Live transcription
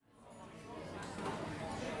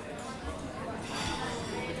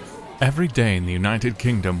Every day in the United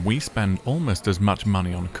Kingdom we spend almost as much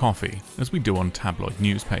money on coffee as we do on tabloid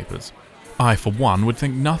newspapers. I, for one, would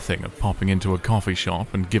think nothing of popping into a coffee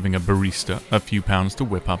shop and giving a barista a few pounds to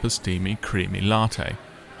whip up a steamy, creamy latte.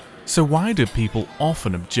 So why do people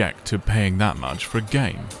often object to paying that much for a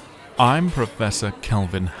game? I'm Professor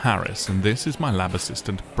Kelvin Harris, and this is my lab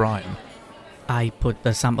assistant, Brian. I put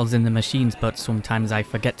the samples in the machines, but sometimes I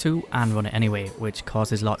forget to and run it anyway, which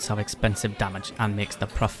causes lots of expensive damage and makes the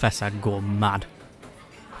professor go mad.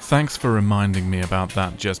 Thanks for reminding me about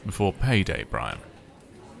that just before payday, Brian.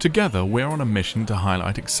 Together, we're on a mission to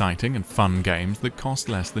highlight exciting and fun games that cost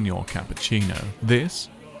less than your cappuccino. This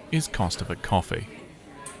is Cost of a Coffee.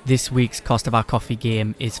 This week's Cost of Our Coffee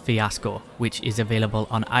game is Fiasco, which is available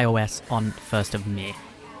on iOS on 1st of May.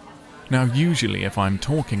 Now, usually if I'm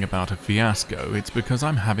talking about a fiasco, it's because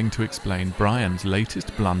I'm having to explain Brian's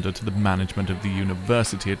latest blunder to the management of the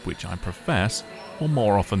university at which I profess, or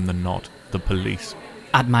more often than not, the police.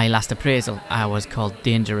 At my last appraisal, I was called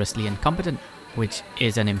dangerously incompetent, which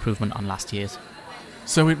is an improvement on last year's.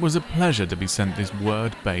 So it was a pleasure to be sent this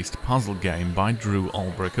word-based puzzle game by Drew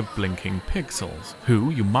Ulbrich of Blinking Pixels, who,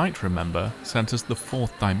 you might remember, sent us the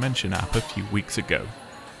Fourth Dimension app a few weeks ago.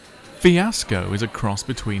 Fiasco is a cross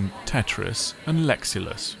between Tetris and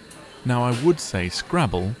Lexilus. Now, I would say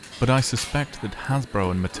Scrabble, but I suspect that Hasbro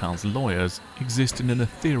and Mattel's lawyers exist in an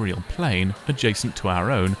ethereal plane adjacent to our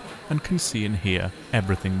own and can see and hear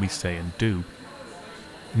everything we say and do.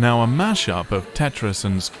 Now, a mashup of Tetris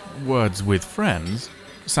and Words with Friends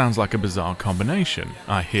sounds like a bizarre combination,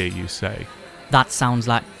 I hear you say. That sounds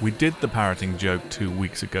like... We did the parroting joke 2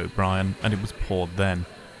 weeks ago, Brian, and it was poor then.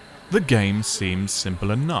 The game seems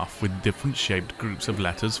simple enough, with different shaped groups of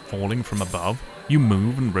letters falling from above. You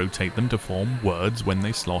move and rotate them to form words when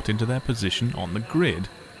they slot into their position on the grid.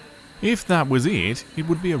 If that was it, it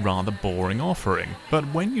would be a rather boring offering, but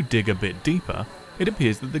when you dig a bit deeper, it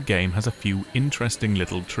appears that the game has a few interesting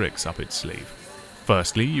little tricks up its sleeve.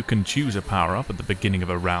 Firstly, you can choose a power-up at the beginning of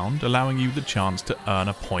a round, allowing you the chance to earn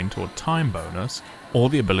a point or time bonus, or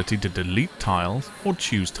the ability to delete tiles or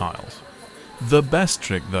choose tiles. The best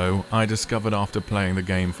trick, though, I discovered after playing the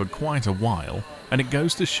game for quite a while, and it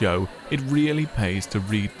goes to show it really pays to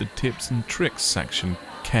read the tips and tricks section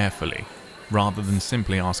carefully, rather than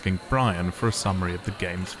simply asking Brian for a summary of the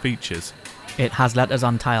game's features. It has letters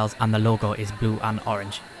on tiles and the logo is blue and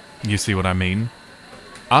orange. You see what I mean?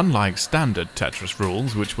 Unlike standard Tetris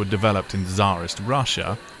rules, which were developed in Tsarist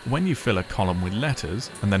Russia, when you fill a column with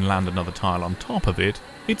letters and then land another tile on top of it,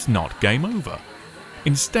 it's not game over.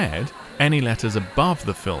 Instead, any letters above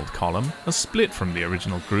the filled column are split from the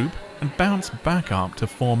original group and bounce back up to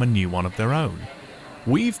form a new one of their own.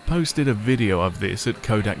 We've posted a video of this at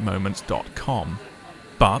kodakmoments.com,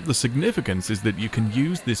 but the significance is that you can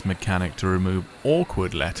use this mechanic to remove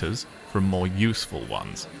awkward letters from more useful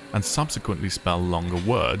ones, and subsequently spell longer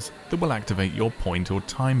words that will activate your point or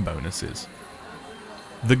time bonuses.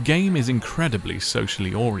 The game is incredibly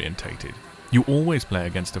socially orientated. You always play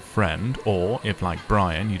against a friend, or, if like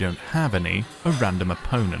Brian you don't have any, a random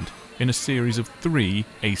opponent, in a series of 3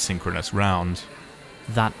 asynchronous rounds.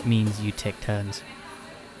 That means you take turns.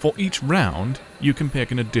 For each round, you can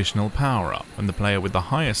pick an additional power-up, and the player with the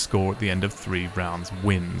highest score at the end of 3 rounds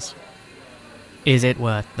wins. Is it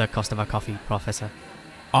worth the cost of a coffee, Professor?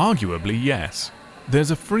 Arguably, yes.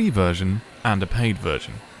 There's a free version and a paid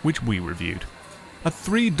version, which we reviewed. At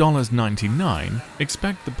 $3.99,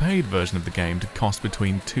 expect the paid version of the game to cost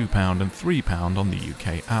between £2 and £3 on the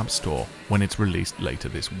UK App Store when it's released later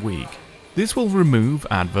this week. This will remove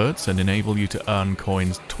adverts and enable you to earn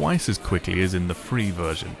coins twice as quickly as in the free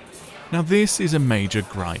version. Now, this is a major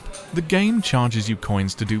gripe. The game charges you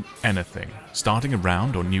coins to do anything. Starting a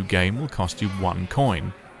round or new game will cost you 1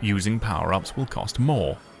 coin. Using power-ups will cost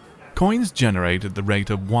more. Coins generate at the rate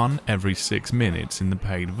of 1 every 6 minutes in the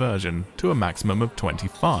paid version, to a maximum of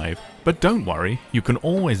 25. But don't worry, you can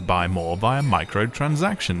always buy more via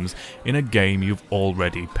microtransactions in a game you've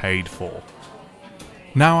already paid for.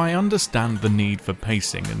 Now, I understand the need for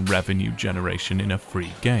pacing and revenue generation in a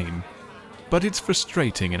free game, but it's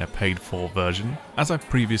frustrating in a paid-for version, as I've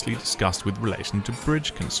previously discussed with relation to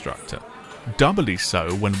Bridge Constructor. Doubly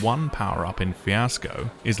so when one power-up in Fiasco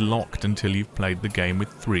is locked until you've played the game with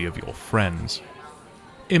 3 of your friends.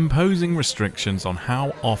 Imposing restrictions on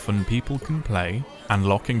how often people can play and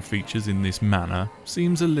locking features in this manner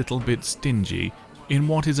seems a little bit stingy in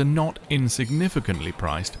what is a not insignificantly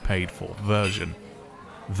priced paid-for version.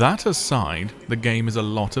 That aside, the game is a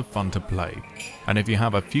lot of fun to play, and if you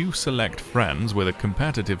have a few select friends with a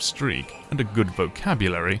competitive streak and a good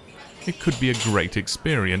vocabulary, it could be a great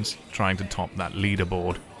experience trying to top that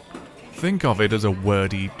leaderboard. Think of it as a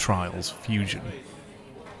wordy Trials fusion.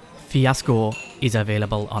 Fiasco is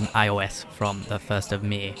available on iOS from the 1st of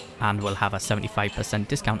May and will have a 75%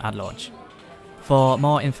 discount at launch. For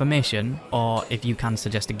more information, or if you can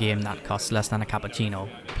suggest a game that costs less than a cappuccino,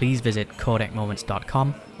 please visit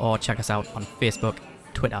codecmoments.com or check us out on Facebook,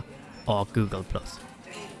 Twitter, or Google+.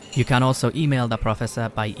 You can also email the professor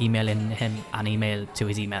by emailing him an email to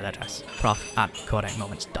his email address,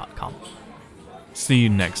 prof@codecmoments.com. See you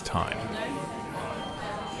next time.